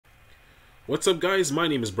What's up guys, my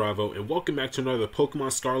name is Bravo and welcome back to another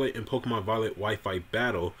Pokemon Scarlet and Pokemon Violet Wi-Fi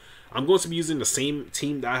battle. I'm going to be using the same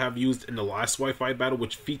team that I have used in the last Wi-Fi battle,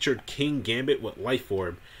 which featured King Gambit with Life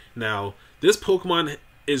Orb. Now, this Pokemon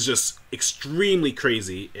is just extremely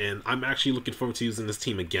crazy and I'm actually looking forward to using this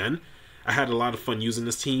team again. I had a lot of fun using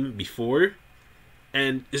this team before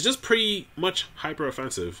and it's just pretty much hyper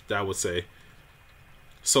offensive, that I would say.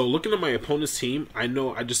 So looking at my opponent's team, I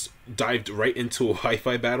know I just dived right into a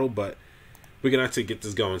Wi-Fi battle, but we're going to have to get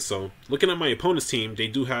this going. So, looking at my opponent's team, they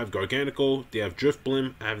do have Garganacl, they have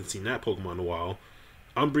Drifblim, I haven't seen that Pokemon in a while,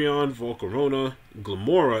 Umbreon, Volcarona,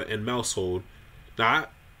 Glamora, and Maushold. Now,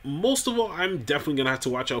 most of all, I'm definitely going to have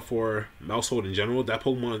to watch out for Maushold in general. That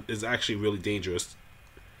Pokemon is actually really dangerous.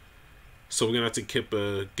 So, we're going to have to keep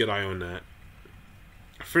a good eye on that.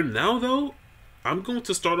 For now, though, I'm going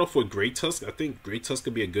to start off with Great Tusk. I think Great Tusk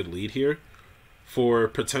could be a good lead here for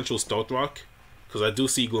potential Stealth Rock, because I do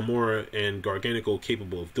see Glamora and Garganacl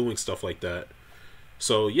capable of doing stuff like that.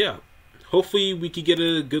 So yeah, hopefully we could get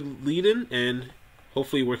a good lead in and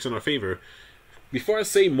hopefully it works in our favor. Before I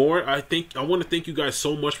say more, I want to thank you guys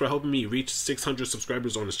so much for helping me reach 600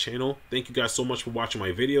 subscribers on this channel. Thank you guys so much for watching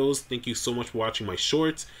my videos. Thank you so much for watching my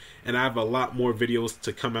shorts. And I have a lot more videos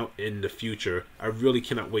to come out in the future. I really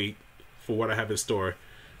cannot wait for what I have in store.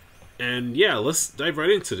 And yeah, let's dive right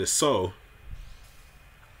into this. So,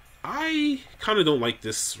 I kind of don't like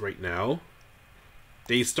this right now.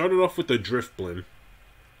 They started off with the Drifblim.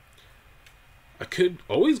 I could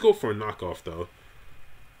always go for a knockoff though.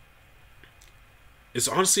 It's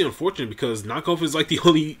honestly unfortunate because knockoff is like the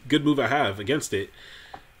only good move I have against it.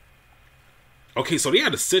 Okay, so they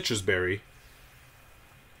had a Citrus Berry.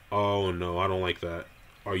 Oh no, I don't like that.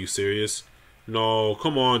 Are you serious? No,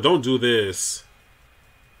 come on, don't do this.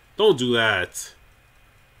 Don't do that.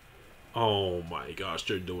 Oh my gosh,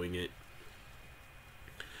 they're doing it.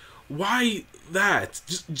 Why that?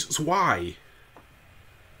 Just why?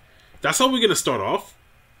 That's how we're gonna start off.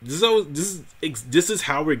 This is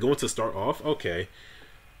how we're going to start off. Okay.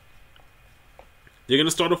 They're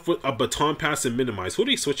gonna start off with a Baton Pass and Minimize. Who are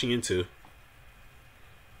they switching into?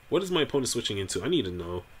 What is my opponent switching into? I need to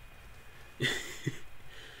know.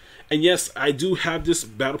 And yes, I do have this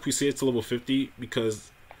battle preset to level 50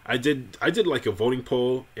 because I did like a voting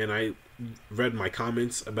poll and I read my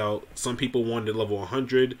comments about some people wanted level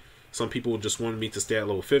 100, some people just wanted me to stay at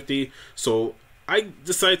level 50. So I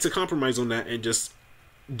decided to compromise on that and just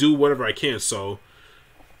do whatever I can. So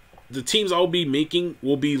the teams I'll be making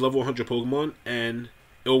will be level 100 Pokemon and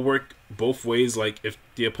it'll work both ways. Like if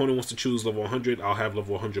the opponent wants to choose level 100, I'll have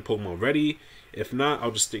level 100 Pokemon ready. If not,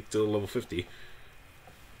 I'll just stick to level 50.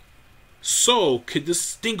 So could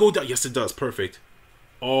this thing go down? Yes, it does. Perfect.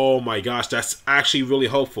 Oh my gosh, that's actually really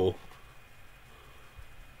helpful.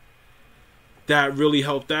 That really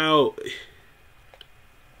helped out.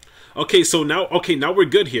 Okay, so now we're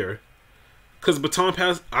good here. Because Baton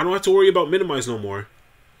Pass, I don't have to worry about Minimize no more.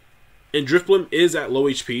 And Drifblim is at low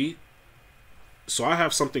HP. So I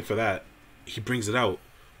have something for that. He brings it out.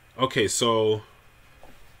 Okay, so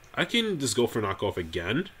I can just go for knockoff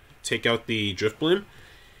again. Take out the Drifblim.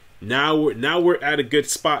 Now we're at a good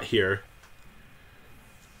spot here.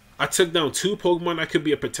 I took down 2 Pokemon that could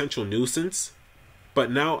be a potential nuisance,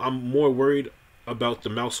 but now I'm more worried about the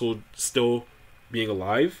Maushold still being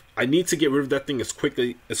alive. I need to get rid of that thing as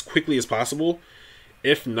quickly as possible.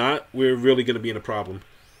 If not, we're really going to be in a problem.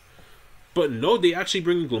 But no, they actually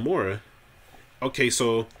bring in Glamora. Okay,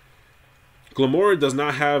 so Glamora does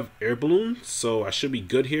not have Air Balloon, so I should be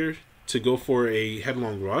good here to go for a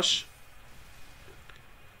Headlong Rush.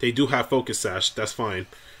 They do have Focus Sash, that's fine.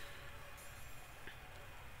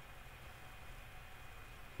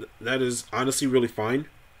 That is honestly really fine.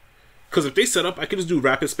 Because if they set up, I can just do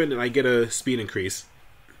Rapid Spin and I get a speed increase.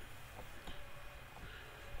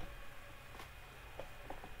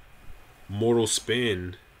 Mortal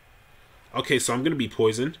Spin. Okay, so I'm going to be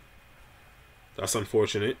poisoned. That's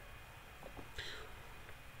unfortunate.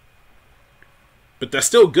 But that's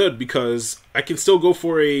still good because I can still go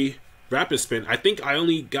for a Rapid Spin. I think I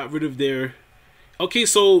only got rid of their... Okay,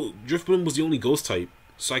 so Drifblim was the only Ghost type.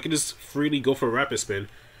 So I can just freely go for a Rapid Spin.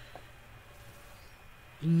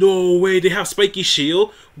 No way, they have Spiky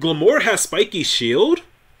Shield? Glamora has Spiky Shield?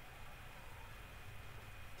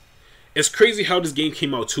 It's crazy how this game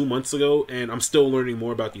came out 2 months ago, and I'm still learning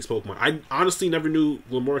more about these Pokemon. I honestly never knew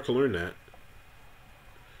Glamora could learn that.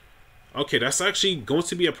 Okay, that's actually going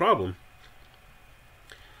to be a problem.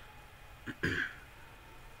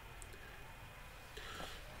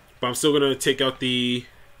 But I'm still going to take out the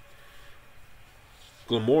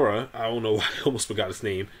Glamora. I don't know why I almost forgot its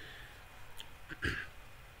name.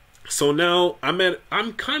 So now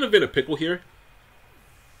I'm kind of in a pickle here.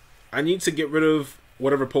 I need to get rid of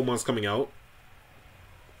whatever Pokemon's coming out.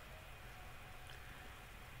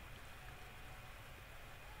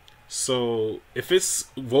 So if it's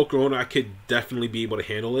Volcarona, I could definitely be able to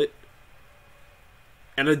handle it.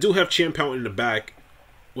 And I do have Champound in the back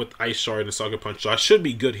with Ice Shard and Sucker Punch, so I should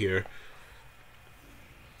be good here.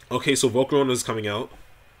 Okay, so Volcarona is coming out.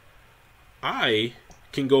 I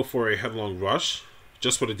can go for a Headlong Rush,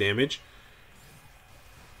 just for the damage.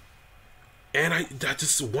 And that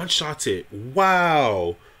just one-shots it.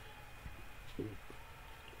 Wow.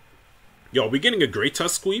 Yo, are we getting a Great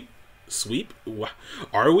Tusk sweep?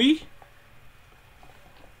 Are we?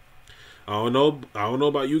 I don't know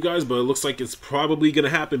about you guys, but it looks like it's probably gonna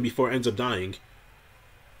happen before it ends up dying.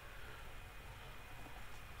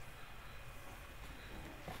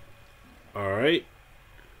 Alright.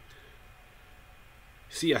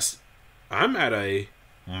 See, yes, I'm at a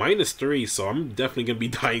 -3, so I'm definitely gonna be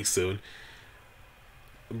dying soon.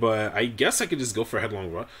 But I guess I could just go for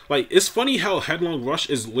Headlong Rush. Like, it's funny how Headlong Rush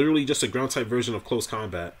is literally just a ground type version of Close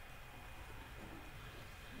Combat.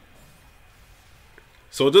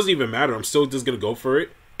 So it doesn't even matter. I'm still just gonna go for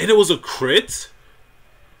it. And it was a crit?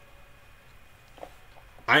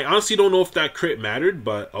 I honestly don't know if that crit mattered,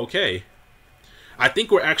 but okay. I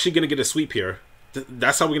think we're actually gonna get a sweep here.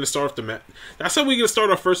 That's how we're gonna start off the match. That's how we're gonna start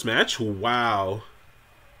our first match? Wow.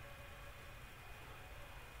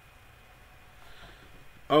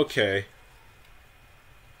 Okay.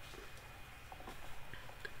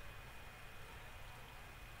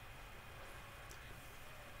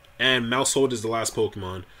 And Mousehold is the last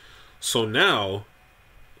Pokemon. So now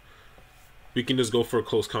we can just go for a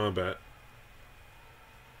close combat.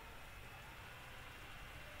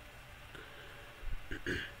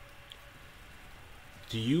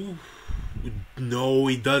 Do you? No,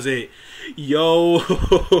 he doesn't. Yo.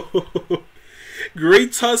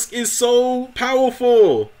 Great Tusk is so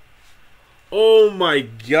powerful. Oh my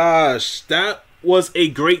gosh. That was a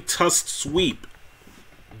Great Tusk sweep.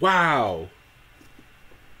 Wow.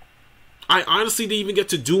 I honestly didn't even get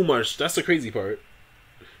to do much. That's the crazy part.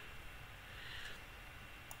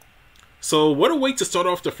 So what a way to start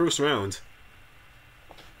off the first round.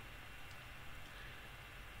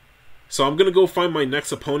 So I'm going to go find my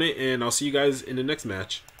next opponent, and I'll see you guys in the next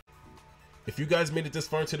match. If you guys made it this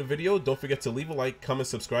far into the video, don't forget to leave a like, comment,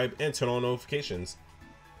 subscribe, and turn on notifications.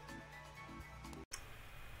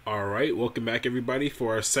 Alright, welcome back everybody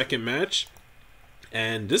for our second match.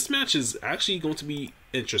 And this match is actually going to be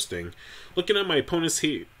interesting. Looking at my opponents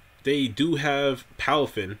here, they do have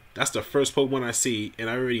Palafin. That's the first Pokemon I see, and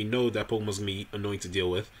I already know that Pokemon's going to be annoying to deal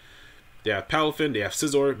with. They have Palafin, they have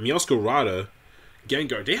Scizor, Meowscarada,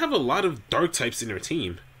 Gengar. They have a lot of dark types in their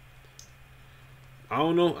team. I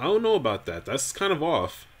don't know about that. That's kind of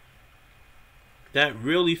off. That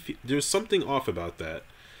really there's something off about that.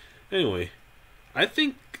 Anyway, I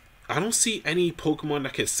don't see any Pokemon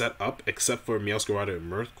that can set up except for Meowscarada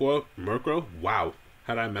and Murkrow. Wow,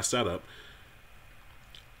 how did I mess that up?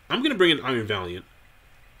 I'm gonna bring in Iron Valiant.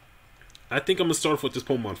 I think I'm gonna start off with this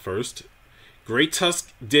Pokemon first. Great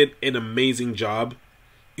Tusk did an amazing job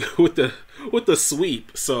with the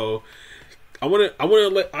sweep, so I wanna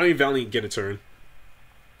let Iron Valiant get a turn.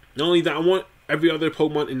 Not only that, I want every other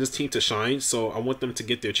Pokemon in this team to shine, so I want them to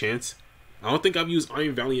get their chance. I don't think I've used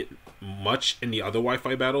Iron Valiant much in the other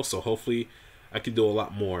Wi-Fi battle, so hopefully I can do a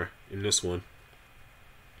lot more in this one.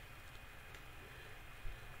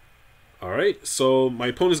 Alright, so my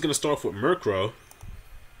opponent's going to start off with Murkrow.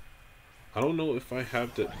 I don't know if I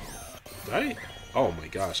have the... Oh my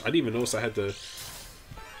gosh, I didn't even notice I had the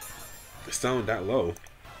sound that low.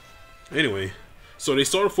 Anyway, so they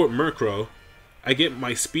start off with Murkrow. I get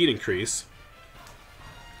my speed increase.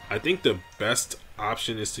 I think the best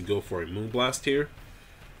option is to go for a Moonblast here.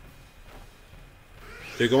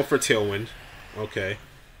 They're going for Tailwind. Okay.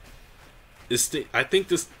 I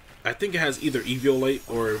think it has either Eviolite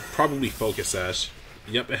or probably Focus Sash.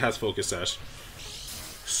 Yep, it has Focus Sash.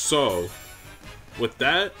 So, with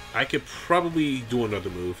that, I could probably do another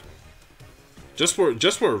move. Just for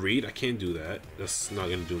a read, I can't do that. That's not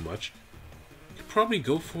gonna do much. I could probably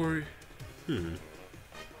go for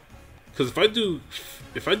because if I do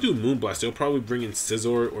Moonblast, they'll probably bring in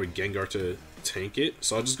Scizor or Gengar to tank it.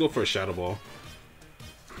 So I'll just go for a Shadow Ball.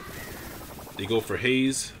 They go for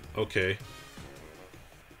Haze. Okay.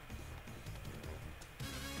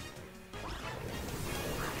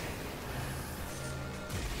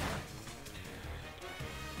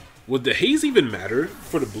 Would the Haze even matter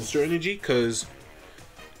for the booster energy? Because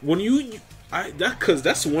when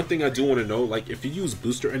that's one thing I do want to know. Like, if you use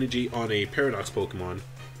booster energy on a Paradox Pokemon,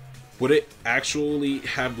 would it actually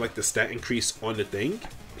have like the stat increase on the thing?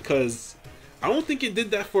 Because I don't think it did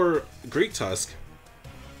that for Great Tusk.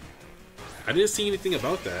 I didn't see anything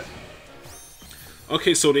about that.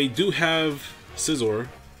 Okay, so they do have Scizor.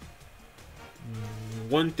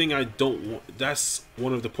 One thing I don't want, that's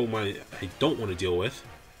one of the Pokemon I don't want to deal with.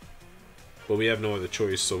 But we have no other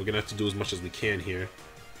choice, so we're going to have to do as much as we can here.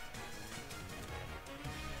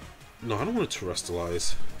 No, I don't want to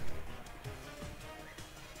Terrestrialize.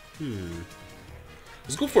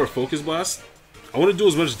 Let's go for a Focus Blast. I want to do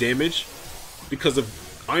as much damage, because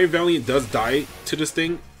if Iron Valiant does die to this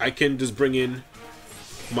thing, I can just bring in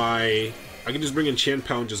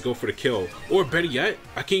Chanpao and just go for the kill. Or better yet,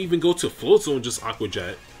 I can even go to Float Zone and just Aqua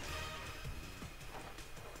Jet.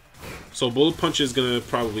 So Bullet Punch is gonna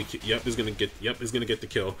probably, is gonna get the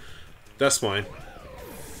kill. That's fine.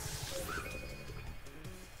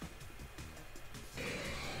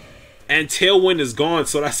 And Tailwind is gone,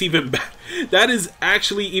 so that's even better. That is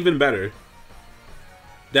actually even better.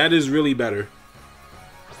 That is really better.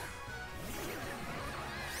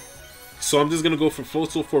 So I'm just gonna go for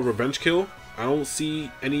Floatzel for a revenge kill. I don't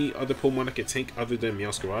see any other Pokemon that can tank other than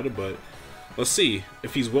Meowscarada, but let's see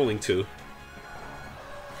if he's willing to.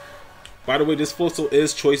 By the way, this Floatzel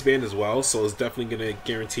is Choice Band as well, so it's definitely gonna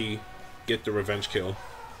guarantee get the revenge kill.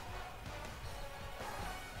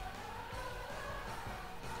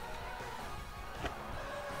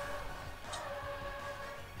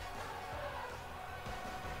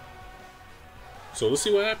 So let's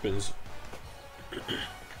see what happens.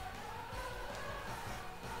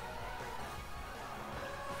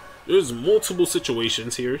 There's multiple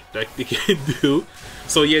situations here that they can do.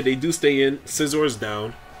 So yeah, they do stay in. Scizor's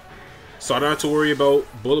down. So I don't have to worry about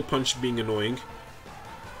Bullet Punch being annoying.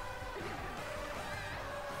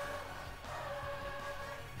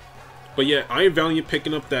 But yeah, Iron Valiant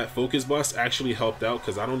picking up that Focus Blast actually helped out,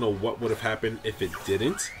 because I don't know what would have happened if it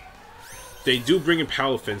didn't. They do bring in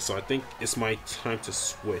Palafin, so I think it's my time to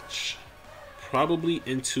switch. Probably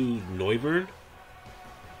into Noivern.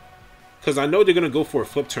 Because I know they're gonna go for a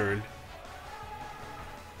flip turn.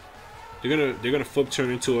 They're gonna flip turn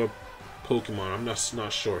into a Pokemon. I'm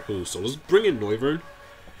not sure who. So let's bring in Noivern.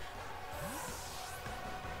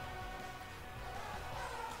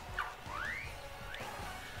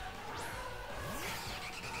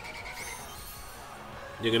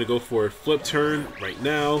 They're gonna go for a flip turn right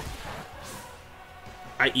now.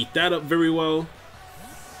 I eat that up very well.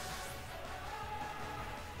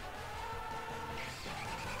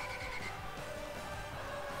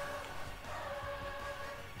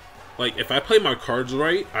 Like, if I play my cards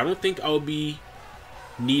right, I don't think I'll be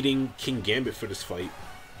needing King Gambit for this fight.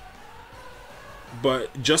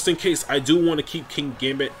 But just in case, I do want to keep King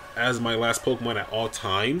Gambit as my last Pokemon at all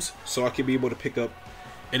times, so I can be able to pick up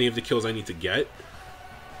any of the kills I need to get.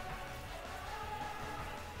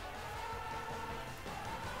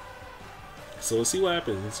 So let's see what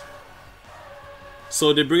happens.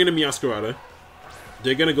 So they're bringing in Meowscarada.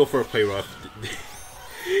 They're gonna go for a Play Rough.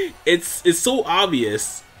 It's so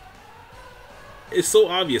obvious. It's so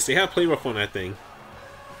obvious. They have Play Rough on that thing.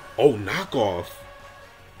 Oh, knockoff.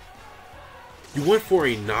 You went for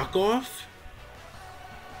a knockoff?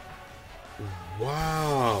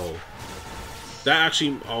 Wow. That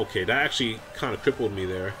actually, okay, that actually kind of crippled me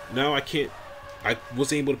there. Now I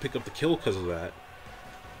wasn't able to pick up the kill because of that.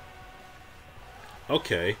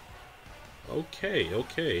 Okay.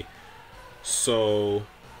 Okay. So,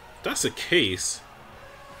 if that's the case,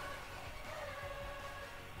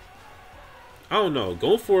 I don't know.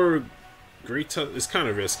 Going for Great Tusk is kind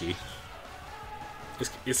of risky.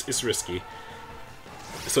 It's risky.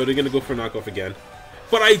 So they're gonna go for knockoff again.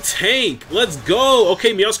 But I tank. Let's go.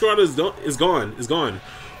 Okay, Meowscarada is gone.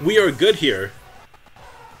 We are good here.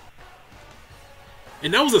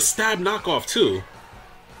 And that was a stab knockoff too.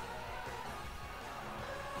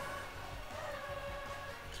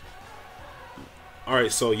 All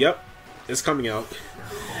right, so yep, it's coming out.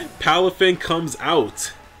 Palafin comes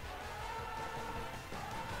out.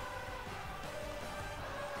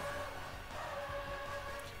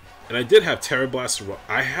 And I did have Terra Blast.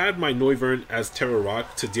 I had my Noivern as Terra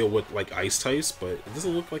Rock to deal with like ice types, but it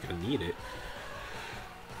doesn't look like I need it.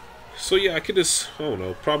 So yeah, I could just, I don't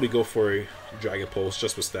know, probably go for a Dragon Pulse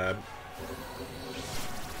just with stab.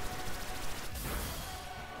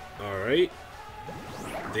 Alright.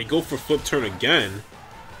 They go for flip turn again.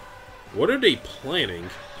 What are they planning?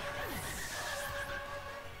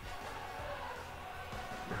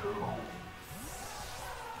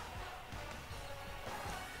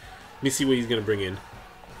 Let me see what he's gonna bring in.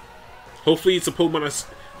 Hopefully it's a Pokemon.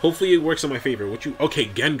 Hopefully it works in my favor. Okay,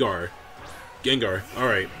 Gengar.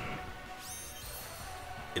 Alright.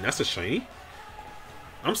 And that's a shiny?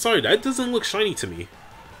 I'm sorry, that doesn't look shiny to me.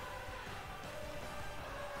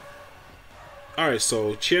 Alright,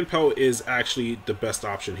 so Chien-Pao is actually the best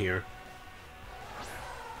option here.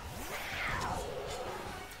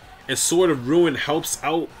 And Sword of Ruin helps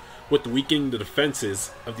out with weakening the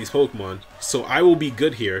defenses of these Pokemon. So I will be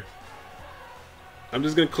good here. I'm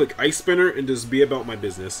just going to click Ice Spinner and just be about my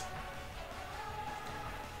business.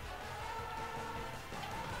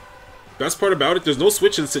 Best part about it, there's no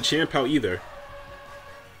switching to Chien-Pao either.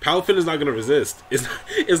 Palafin is not going to resist.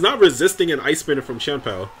 It's not resisting an Ice Spinner from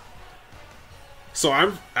Chien-Pao. So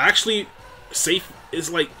I'm actually safe. It's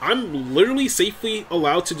like I'm literally safely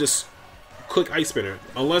allowed to just click Ice Spinner.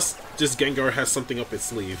 Unless just Gengar has something up its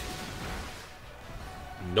sleeve.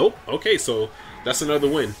 Nope. Okay, so that's another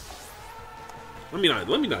win. Let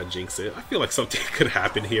me not jinx it. I feel like something could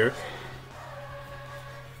happen here.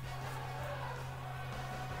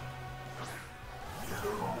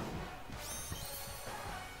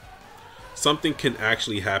 Something can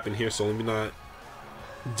actually happen here, so let me not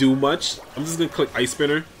do much. I'm just gonna click Ice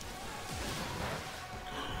Spinner.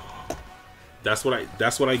 That's what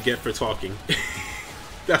I get for talking.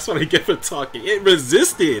 That's what I get for talking. It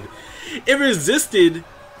resisted. It resisted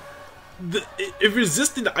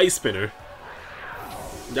the Ice Spinner.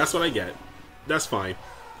 That's what I get. That's fine.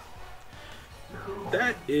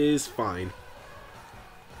 That is fine.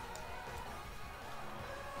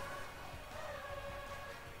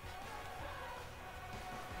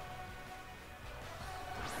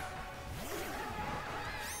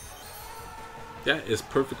 That is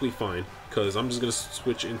perfectly fine, because I'm just going to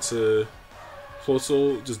switch into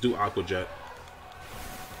Floatzel, just do Aqua Jet.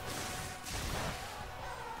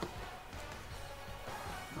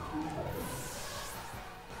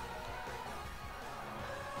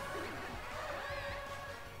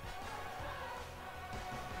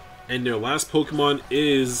 And their last Pokemon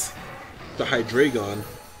is the Hydreigon.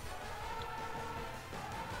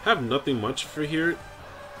 Have nothing much for here.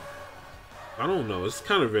 I don't know, it's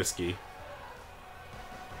kind of risky.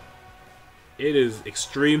 It is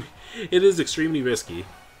extremely risky.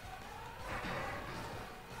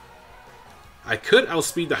 I could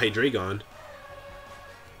outspeed the Hydreigon,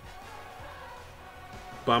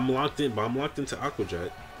 but I'm locked into Aqua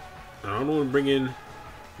Jet. I don't want to bring in.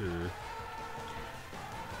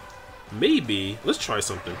 Maybe let's try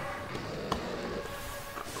something.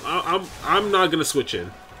 I'm not gonna switch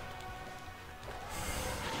in.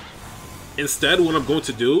 Instead, what I'm going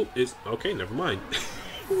to do is okay. Never mind.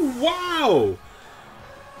 Wow!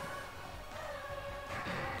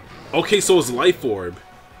 Okay, so it's Life Orb.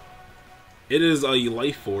 It is a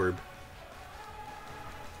Life Orb.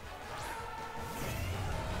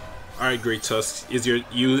 Alright, Great Tusk.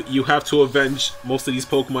 You have to avenge most of these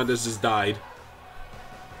Pokemon that just died.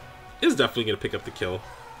 It's definitely gonna pick up the kill.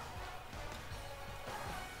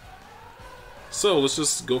 So let's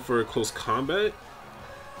just go for a close combat.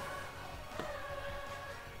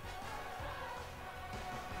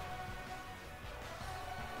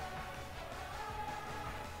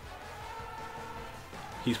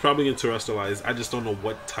 He's probably going to Terrestrialize. I just don't know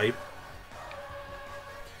what type.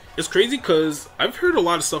 It's crazy because I've heard a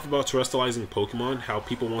lot of stuff about Terrestrializing Pokemon, how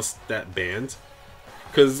people want that banned.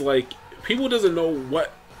 Because, like, people doesn't know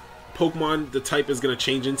what Pokemon the type is going to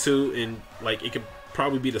change into, and, like, it could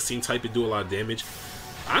probably be the same type and do a lot of damage.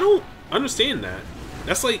 I don't understand that.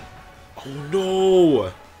 That's like, oh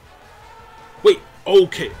no. Wait,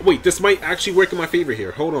 okay. Wait, this might actually work in my favor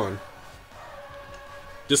here. Hold on.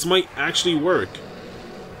 This might actually work.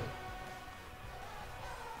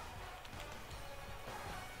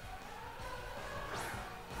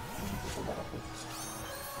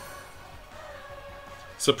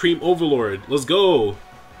 Supreme Overlord, let's go.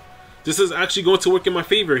 This is actually going to work in my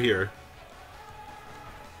favor here.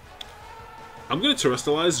 I'm going to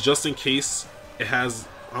Terrestrialize just in case it has,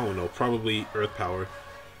 I don't know, probably Earth Power.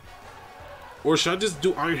 Or should I just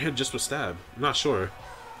do Iron Head just for stab? I'm not sure.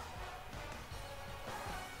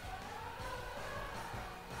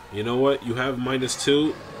 You know what? You have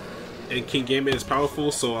 -2, and King Gambit is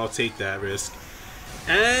powerful, so I'll take that risk.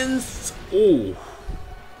 And, ooh.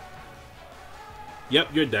 Yep,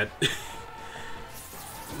 you're dead.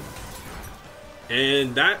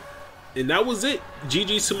 and that was it.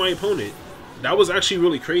 GG's to my opponent. That was actually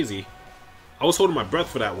really crazy. I was holding my breath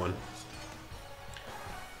for that one.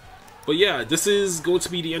 But yeah, this is going to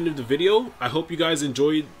be the end of the video. I hope you guys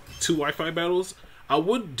enjoyed 2 Wi-Fi battles. I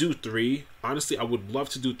would do 3. Honestly, I would love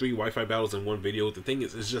to do 3 Wi-Fi battles in one video. The thing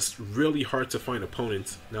is, it's just really hard to find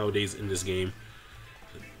opponents nowadays in this game.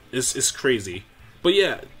 It's crazy. But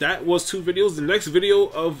yeah, that was 2 videos. The next video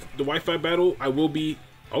of the Wi-Fi battle, I will be...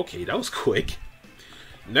 Okay, that was quick.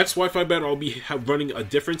 Next Wi-Fi battle, I'll be running a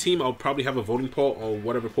different team. I'll probably have a voting poll on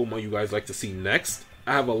whatever Pokemon you guys like to see next.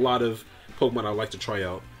 I have a lot of Pokemon I'd like to try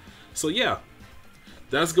out. So yeah,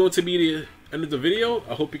 that's going to be the end of the video.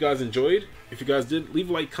 I hope you guys enjoyed. If you guys did, leave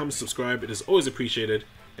a like, comment, subscribe. It is always appreciated.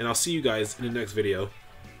 And I'll see you guys in the next video.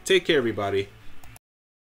 Take care, everybody.